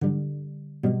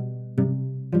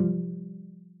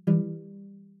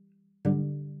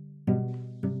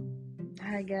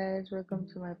Hi guys, welcome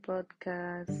to my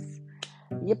podcast.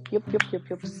 Yep.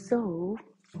 So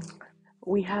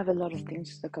we have a lot of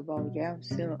things to talk about, yeah.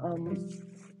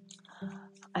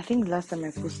 I think last time I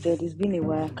posted, it's been a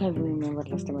while. I can't even remember the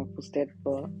last time I posted,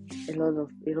 but a lot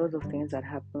of things that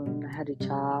happened. I had a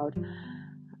child,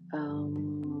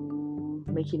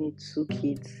 making it 2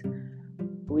 kids,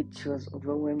 which was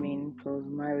overwhelming. Plus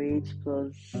marriage,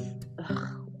 plus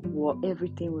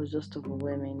everything was just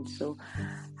overwhelming. So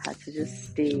had to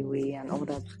just stay away and all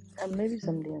that. And maybe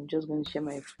someday I'm just going to share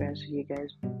my experience with you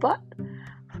guys. But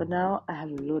for now, I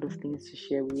have a lot of things to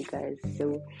share with you guys.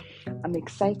 So I'm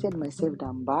excited myself that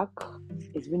I'm back.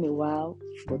 It's been a while,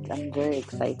 but I'm very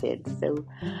excited. So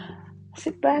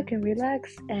sit back and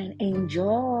relax and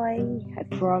enjoy. I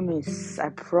promise,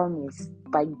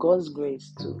 by God's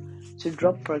grace to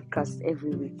drop podcast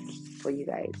every week for you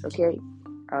guys. Okay?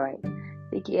 All right.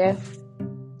 Take care.